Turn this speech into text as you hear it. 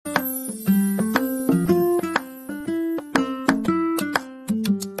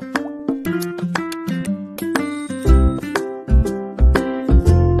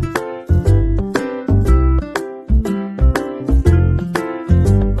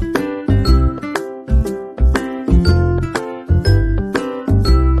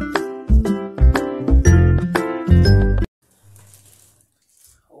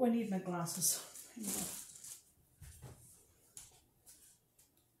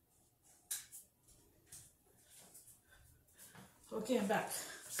Okay, I'm back.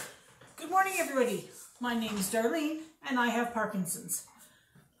 Good morning, everybody. My name is Darlene, and I have Parkinson's.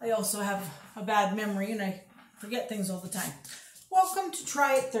 I also have a bad memory, and I forget things all the time. Welcome to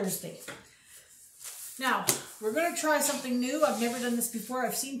Try It Thursday. Now, we're going to try something new. I've never done this before.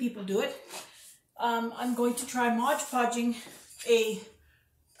 I've seen people do it. I'm going to try Mod Podging a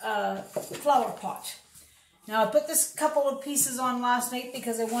flower pot. Now, I put this couple of pieces on last night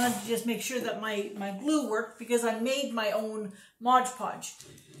because I wanted to just make sure that my glue worked, because I made my own Mod Podge.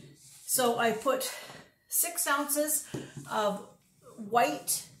 So I put 6 ounces of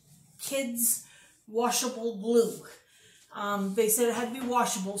white kids washable glue. They said it had to be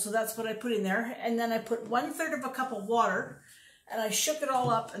washable, so that's what I put in there. And then I put 1/3 of a cup of water, and I shook it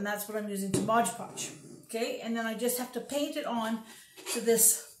all up, and that's what I'm using to Mod Podge. Okay, and then I just have to paint it on to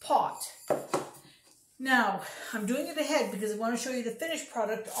this pot. Now, I'm doing it ahead because I want to show you the finished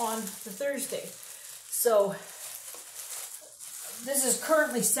product on the Thursday. So, this is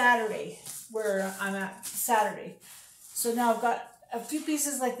currently Saturday, where I'm at Saturday. So now I've got a few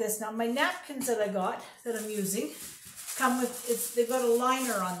pieces like this. Now, my napkins that I got, that I'm using, come with, they've got a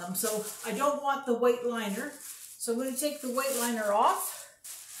liner on them. So, I don't want the white liner. So, I'm going to take the white liner off.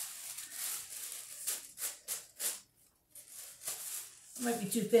 Might be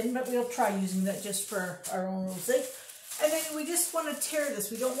too thin, but we'll try using that just for our own little sake. And then we just want to tear this.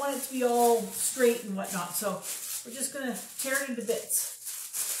 We don't want it to be all straight and whatnot. So we're just going to tear it into bits.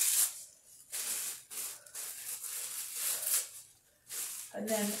 And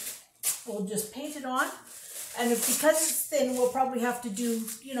then we'll just paint it on. And because it's thin, we'll probably have to do,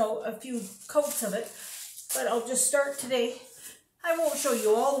 you know, a few coats of it. But I'll just start today. I won't show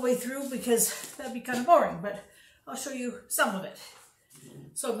you all the way through because that'd be kind of boring, but I'll show you some of it.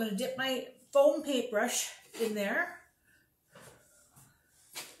 So I'm going to dip my foam paintbrush in there,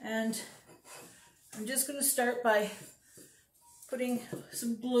 and I'm just going to start by putting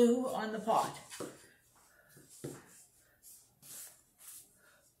some glue on the pot.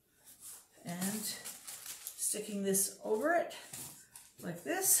 And sticking this over it like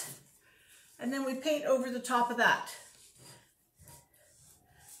this, and then we paint over the top of that.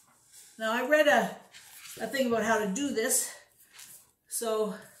 Now, I read a thing about how to do this.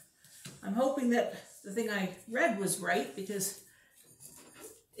 So I'm hoping that the thing I read was right, because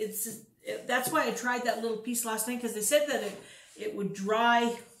that's why I tried that little piece last night, because they said that it would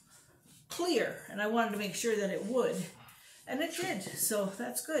dry clear, and I wanted to make sure that it would, and it did, so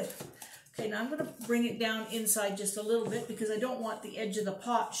that's good. Okay, now I'm going to bring it down inside just a little bit because I don't want the edge of the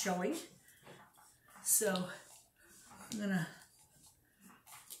pot showing. So I'm going to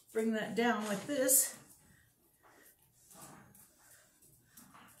bring that down like this.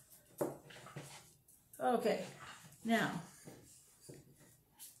 Okay, now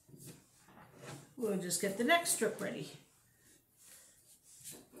we'll just get the next strip ready.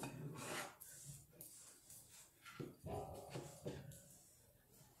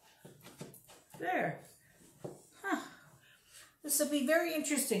 There. Huh. This will be very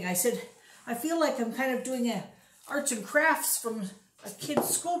interesting. I said, I feel like I'm kind of doing a arts and crafts from a kid's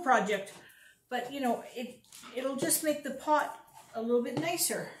school project, but you know, it'll just make the pot a little bit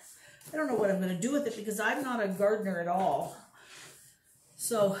nicer. I don't know what I'm going to do with it because I'm not a gardener at all.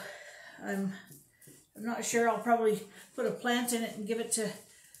 So I'm not sure. I'll probably put a plant in it and give it to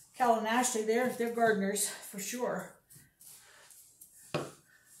Cal and Ashley. They're gardeners for sure.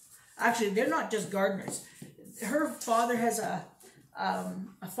 Actually, they're not just gardeners. Her father has a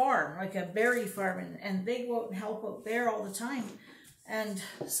farm, like a berry farm, and they go out and help out there all the time. And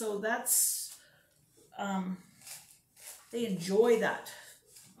so that's, they enjoy that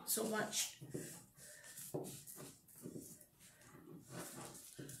so much.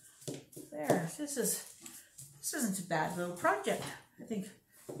 There, this isn't a bad little project. I think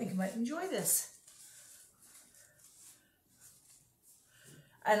I might enjoy this.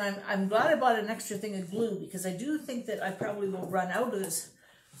 And I'm glad I bought an extra thing of glue, because I do think that I probably will run out of this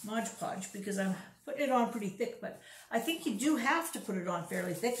Mod Podge because I'm putting it on pretty thick, but I think you do have to put it on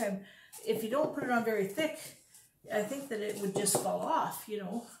fairly thick. If you don't put it on very thick, I think that it would just fall off, you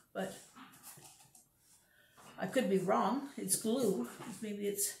know, but I could be wrong. It's glue. Maybe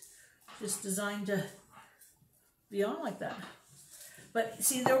it's just designed to be on like that. But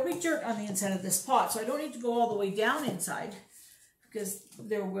see, there will be dirt on the inside of this pot, so I don't need to go all the way down inside because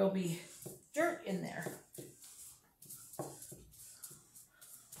there will be dirt in there.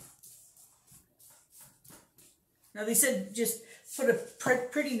 Now, they said just put a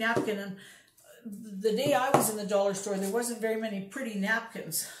pretty napkin in. The day I was in the dollar store, there wasn't very many pretty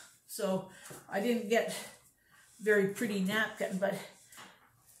napkins. So I didn't get very pretty napkin, but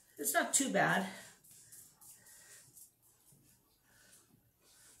it's not too bad.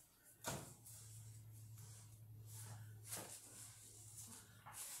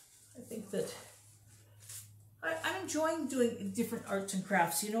 that I'm enjoying doing different arts and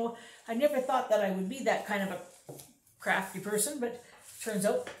crafts. You know, I never thought that I would be that kind of a crafty person, but turns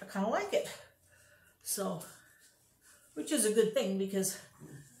out I kind of like it. So, which is a good thing because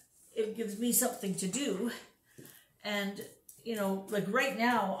it gives me something to do. And, you know, like right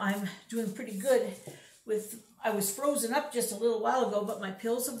now I'm doing pretty good with, I was frozen up just a little while ago, but my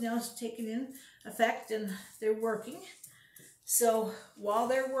pills have now taken in effect and they're working. So while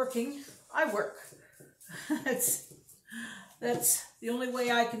they're working, I work. That's the only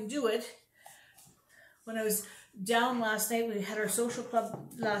way I can do it. When I was down last night, we had our social club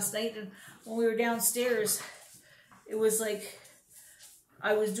last night, and when we were downstairs, it was like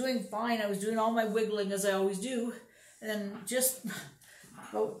I was doing fine. I was doing all my wiggling as I always do, and then just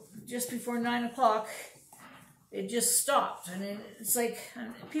before 9 o'clock, it just stopped. And it's like,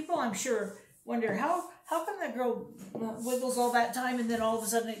 people I'm sure wonder how come that girl wiggles all that time and then all of a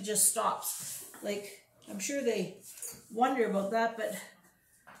sudden it just stops. Like, I'm sure they wonder about that, but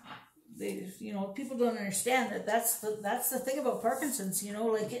they, you know, people don't understand that that's the thing about Parkinson's, you know,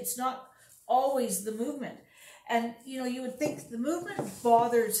 like it's not always the movement. And, you know, you would think the movement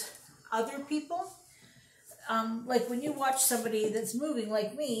bothers other people. Like when you watch somebody that's moving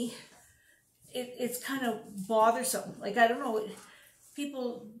like me, it's kind of bothersome. Like, I don't know,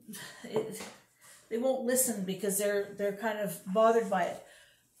 people, they won't listen because they're kind of bothered by it.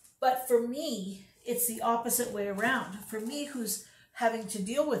 But for me, it's the opposite way around. For me, who's having to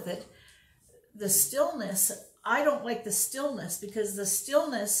deal with it, the stillness, I don't like the stillness because the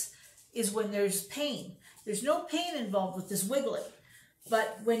stillness is when there's pain. There's no pain involved with this wiggling.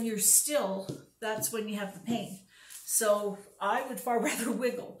 But when you're still, that's when you have the pain. So I would far rather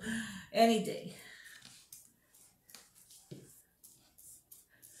wiggle any day.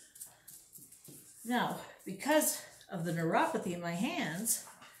 Now, because of the neuropathy in my hands,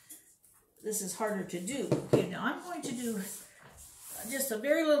 this is harder to do. Okay, now I'm going to do just a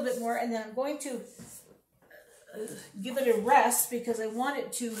very little bit more, and then I'm going to give it a rest because I want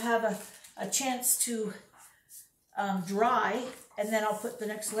it to have a chance to dry, and then I'll put the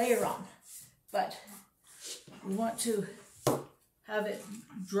next layer on. But we want to have it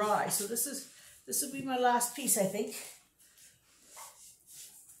dry. So this will be my last piece, I think.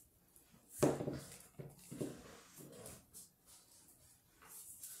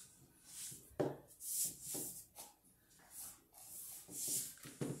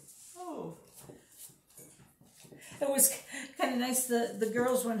 Oh, it was kind of nice. The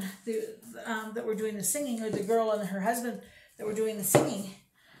girls when that were doing the singing, or the girl and her husband that were doing the singing,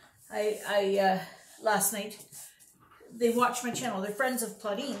 I last night, they watched my channel. They're friends of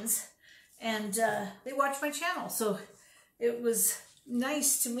Claudine's, and they watched my channel. So it was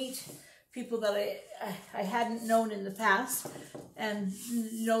nice to meet people that I hadn't known in the past, and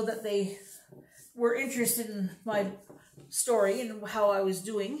know that they were interested in my story and how I was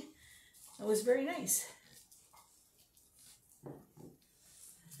doing. It was very nice.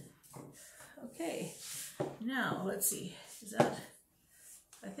 Okay, now let's see. Is that?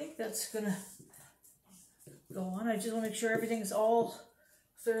 I think that's gonna go on. I just want to make sure everything's all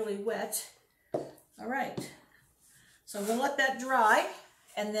thoroughly wet. All right. So I'm going to let that dry,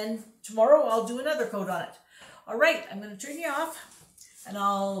 and then tomorrow I'll do another coat on it. All right, I'm going to turn you off, and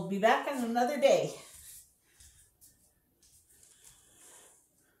I'll be back in another day.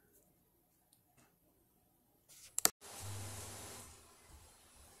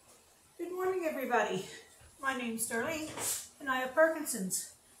 Good morning, everybody. My name's Darlene, and I have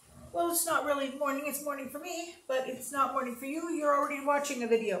Parkinson's. Well, it's not really morning, it's morning for me, but it's not morning for you. You're already watching a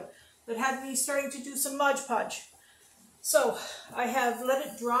video that had me starting to do some Mod Podge. So, I have let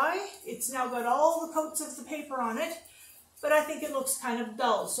it dry. It's now got all the coats of the paper on it, but I think it looks kind of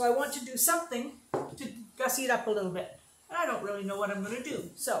dull. So I want to do something to gussy it up a little bit. And I don't really know what I'm going to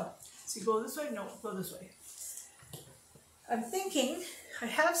do. So go this way? No, go this way. I'm thinking I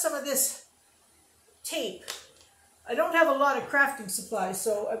have some of this tape. I don't have a lot of crafting supplies,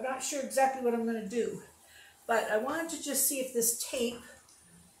 so I'm not sure exactly what I'm going to do. But I wanted to just see if this tape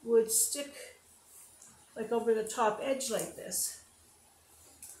would stick like over the top edge like this.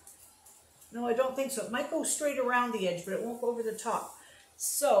 No, I don't think so. It might go straight around the edge, but it won't go over the top.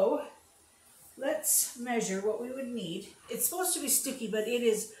 So let's measure what we would need. It's supposed to be sticky, but it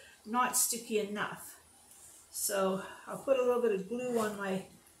is not sticky enough. So I'll put a little bit of glue on my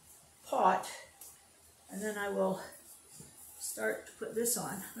pot, and then I will start to put this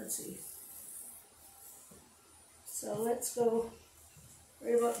on. Let's see. So let's go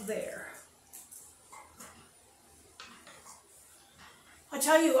right about there. I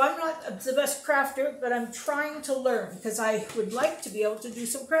tell you, I'm not the best crafter, but I'm trying to learn because I would like to be able to do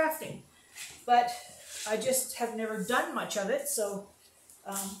some crafting. but I just have never done much of it, so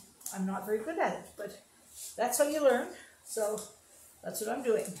I'm not very good at it. But that's how you learn, so that's what I'm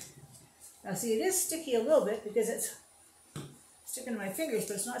doing. Now see, it is sticky a little bit because it's sticking to my fingers,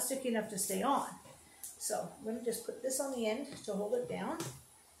 but it's not sticky enough to stay on. So I'm going to just put this on the end to hold it down.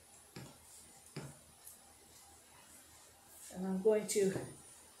 And I'm going to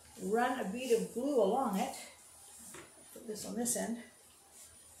run a bead of glue along it. Put this on this end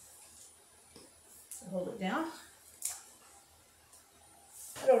to hold it down.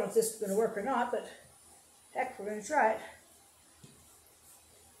 I don't know if this is going to work or not, but heck, we're going to try it.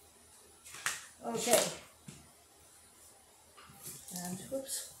 Okay. And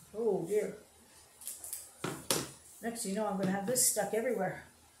whoops. Oh dear. Next thing you know, I'm going to have this stuck everywhere.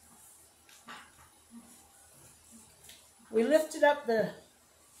 We lifted up the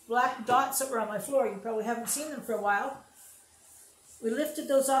black dots that were on my floor. You probably haven't seen them for a while. We lifted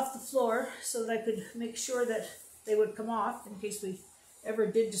those off the floor so that I could make sure that they would come off in case we ever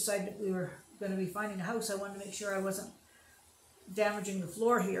did decide that we were going to be finding a house. I wanted to make sure I wasn't damaging the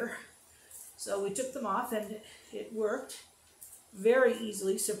floor here. So we took them off and it worked very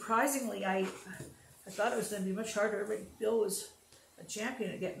easily. Surprisingly, I thought it was going to be much harder, but Bill was a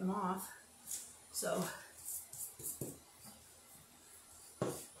champion at getting them off. So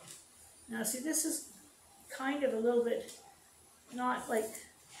now see, this is kind of a little bit not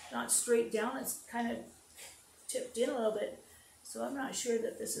straight down. It's kind of tipped in a little bit. So I'm not sure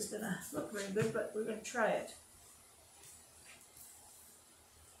that this is going to look very good, but we're going to try it.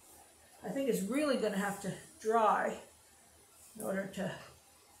 I think it's really going to have to dry in order to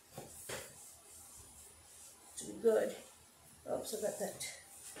be good. Oops, I got that.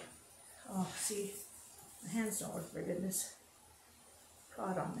 Oh, see, my hands don't work very good in this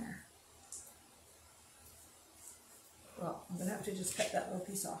pot on there. Well, I'm going to have to just cut that little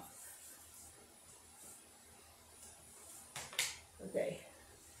piece off. Okay.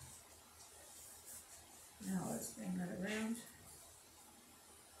 Now let's bring that around.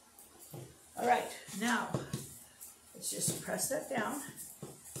 All right, now let's just press that down.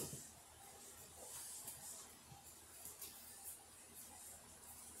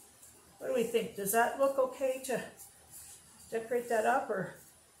 What do we think? Does that look okay to decorate that up, or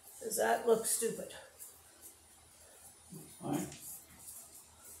does that look stupid? Fine.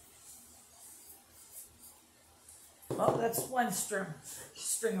 Well, that's one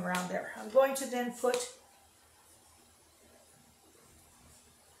string around there. I'm going to then put,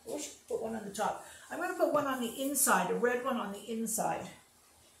 we should put one on the top. I'm going to put one on the inside, a red one on the inside.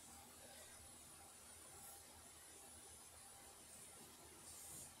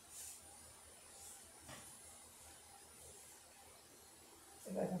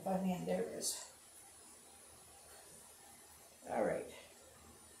 If I can find the end, there it is. All right.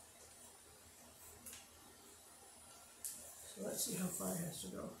 So let's see how far it has to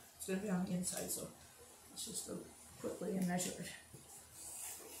go. It's going to be on the inside, so let's just go quickly and measure it.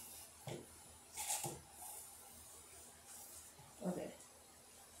 Okay.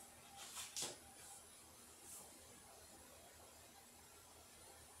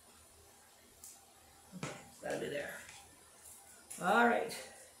 Okay, that'll be there. All right.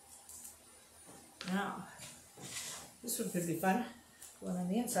 Now, this one could be fun. One on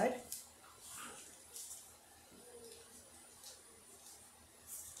the inside.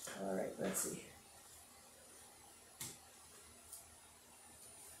 All right, let's see.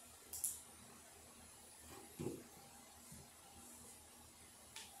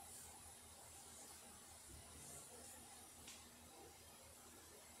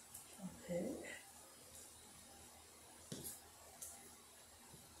 Okay.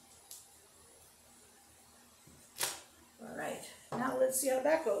 All right, now let's see how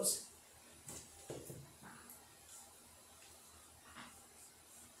that goes.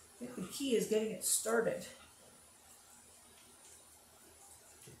 I think the key is getting it started.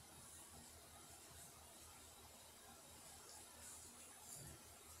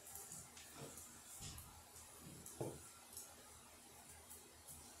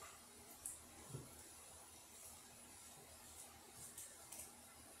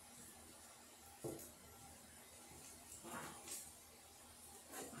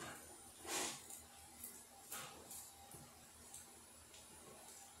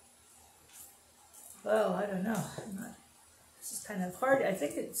 Well, I don't know. This is kind of hard. I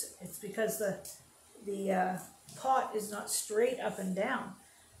think it's because the pot is not straight up and down.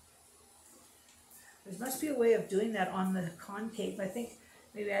 There must be a way of doing that on the concave. I think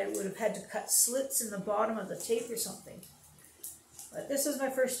maybe I would have had to cut slits in the bottom of the tape or something. But this is my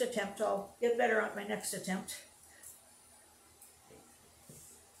first attempt. I'll get better on my next attempt.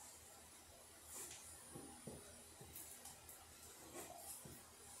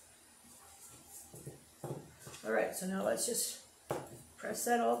 All right, so now let's just press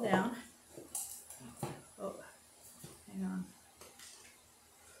that all down. Oh, hang on.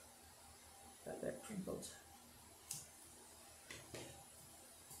 Got that crinkled.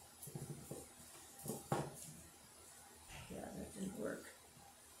 Yeah, that didn't work.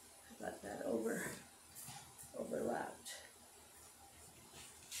 I got that overlapped.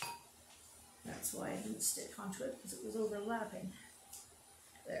 That's why I didn't stick onto it, because it was overlapping.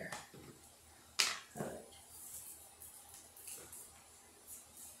 There. All right.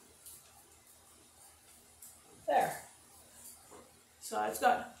 There. So it's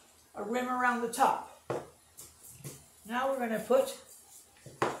got a rim around the top. Now we're going to put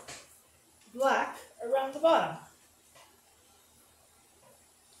black around the bottom.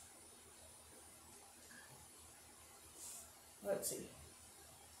 Let's see.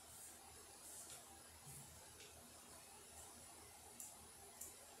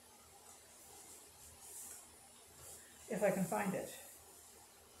 If I can find it.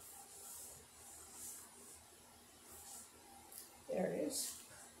 There it is.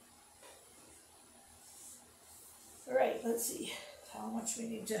 All right, let's see how much we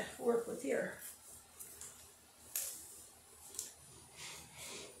need to work with here.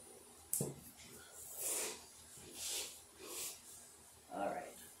 All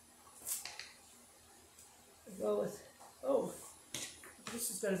right. We'll go with, oh, this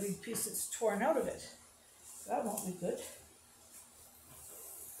has got a big piece that's torn out of it. That won't be good.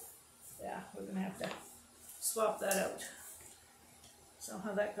 Yeah, we're going to have to swap that out.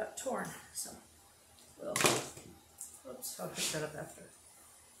 Somehow that got torn. So we'll, oops, I'll pick that up after.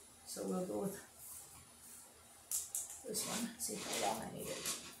 So we'll go with this one, see how long I need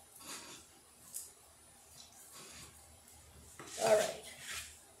it. All right.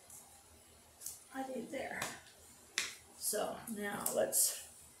 I need there. So now let's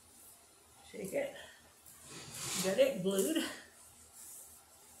shake it. Get it glued.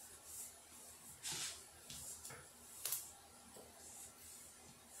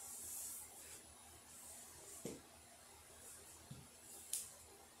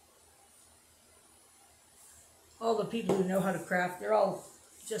 All the people who know how to craft, they're all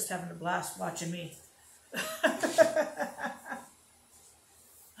just having a blast watching me.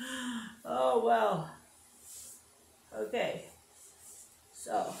 Oh, well. Okay.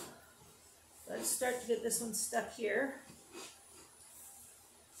 So, let's start to get this one stuck here.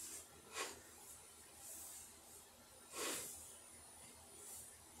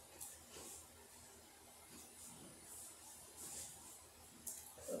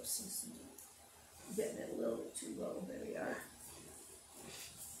 Oops, I'm getting it a little bit too low. There we are.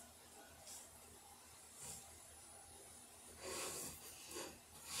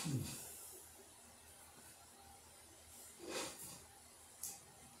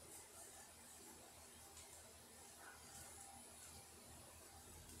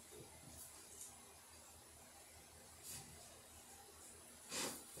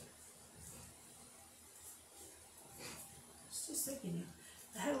 Just thinking,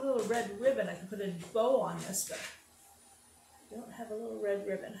 I had a little red ribbon. I could put a bow on this, but I don't have a little red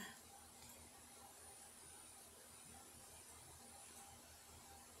ribbon.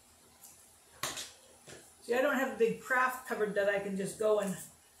 See, I don't have a big craft cupboard that I can just go and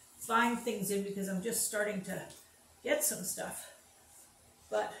find things in because I'm just starting to get some stuff.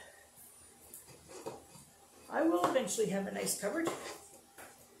 But I will eventually have a nice cupboard.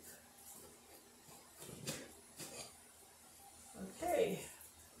 Okay.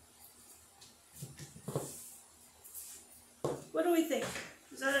 What do we think?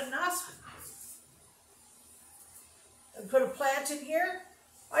 Is that enough? And put a plant in here?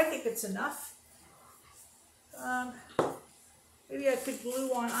 I think it's enough. Maybe I could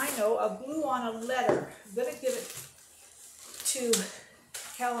glue on, I know, I'll glue on a letter. I'm going to give it to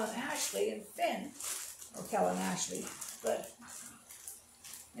Cal and Ashley and Finn. Or Cal and Ashley. But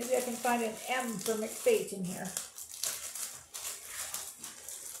maybe I can find an M for McFate in here.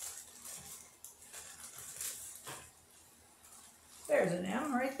 There's an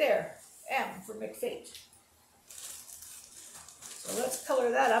M right there. M for McFate. So let's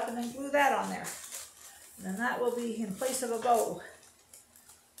color that up and then glue that on there. And then that will be in place of a bow.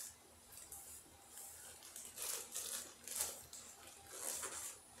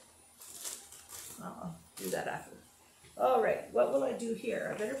 I'll do that after. All right, what will I do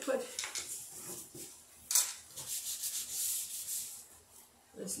here? I better put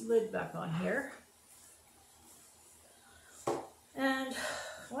this lid back on here. And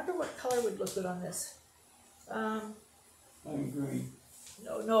I wonder what color would look good on this. Green.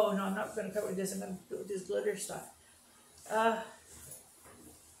 No, I'm not going to cover this. I'm going to do this glitter stuff.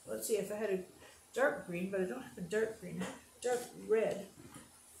 Let's see if I had a dark green, but I don't have a dark green. I have dark red.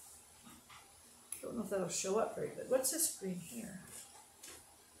 Don't know if that'll show up very good. What's this green here?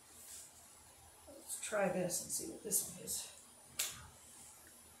 Let's try this and see what this one is.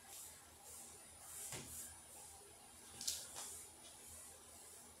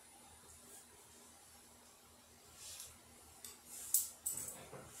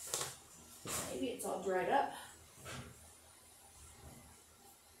 Maybe it's all dried up.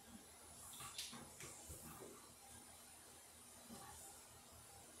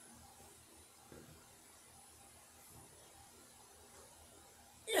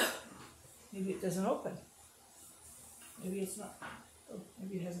 Maybe it doesn't open. Maybe it's not. Oh,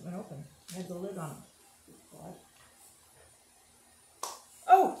 maybe it hasn't been opened. It had the lid on it. God.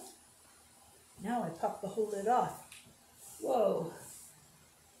 Oh! Now I popped the whole lid off. Whoa.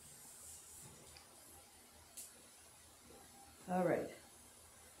 All right.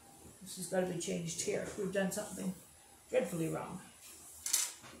 This has got to be changed here. We've done something dreadfully wrong.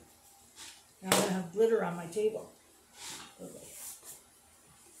 Now I'm going to have glitter on my table. Okay.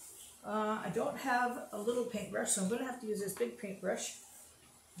 I don't have a little paintbrush, so I'm going to have to use this big paintbrush.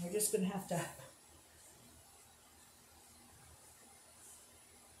 We're just going to have to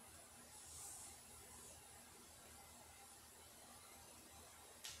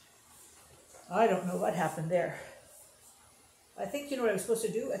I don't know what happened there. I think you know what I was supposed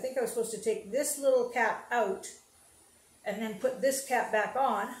to do? I think I was supposed to take this little cap out and then put this cap back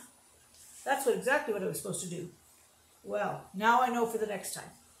on. That's exactly what I was supposed to do. Well, now I know for the next time.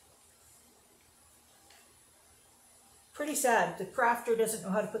 Pretty sad. The crafter doesn't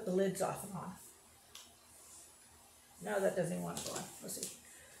know how to put the lids off and on. No, that doesn't even want to go on. Let's see.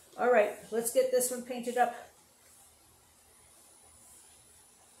 All right, let's get this one painted up.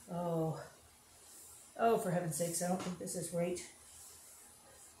 Oh, for heaven's sakes, I don't think this is right.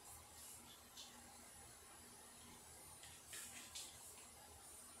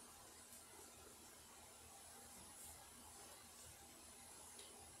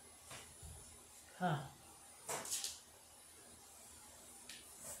 Huh.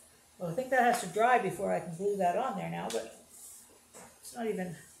 Well, I think that has to dry before I can glue that on there now, but it's not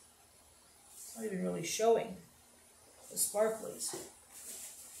even really showing the sparklies.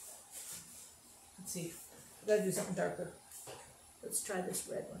 Let's see. I've got to do something darker. Let's try this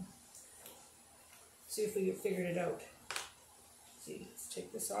red one. See if we figured it out. Let's see, let's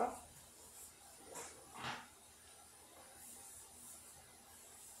take this off.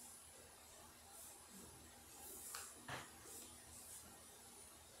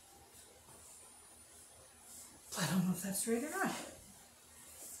 I don't know if that's right or not.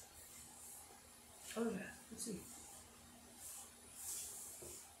 Oh yeah, let's see.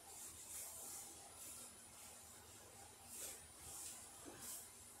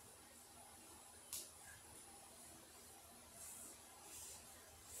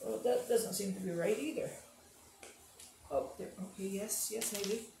 Well, that doesn't seem to be right either. Oh, there. Okay, yes,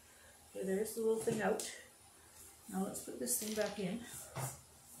 maybe. Okay, there's the little thing out. Now let's put this thing back in.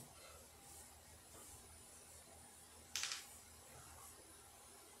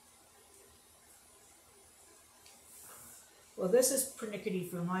 Well, this is pernickety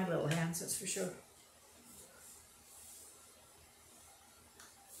for my little hands, that's for sure.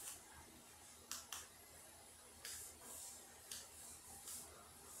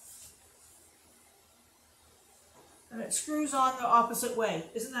 And it screws on the opposite way.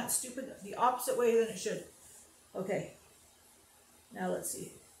 Isn't that stupid? The opposite way than it should. Okay. Now let's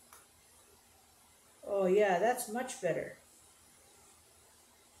see. Oh yeah, that's much better.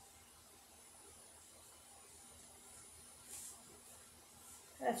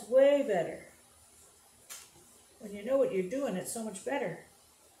 That's way better. When you know what you're doing, it's so much better.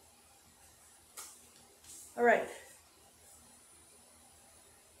 All right.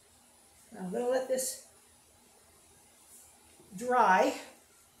 Now I'm going to let this dry.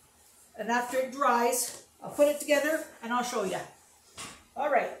 And after it dries, I'll put it together and I'll show you.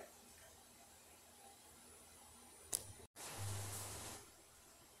 All right.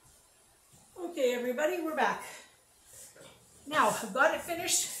 Okay, everybody, we're back. Now, I've got it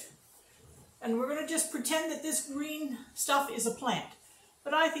finished, and we're going to just pretend that this green stuff is a plant.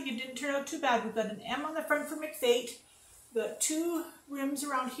 But I think it didn't turn out too bad. We've got an M on the front for McFate, we've got 2 rims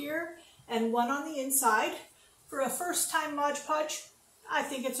around here, and 1 on the inside. For a first-time Mod Podge, I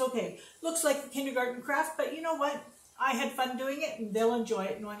think it's okay. Looks like a kindergarten craft, but you know what? I had fun doing it, and they'll enjoy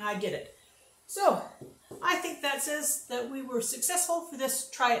it knowing I did it. So, I think that says that we were successful for this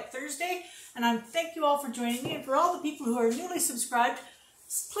Try It Thursday, and I thank you all for joining me, and for all the people who are newly subscribed,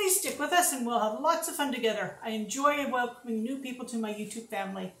 please stick with us and we'll have lots of fun together. I enjoy welcoming new people to my YouTube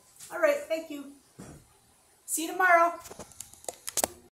family. All right, thank you. See you tomorrow.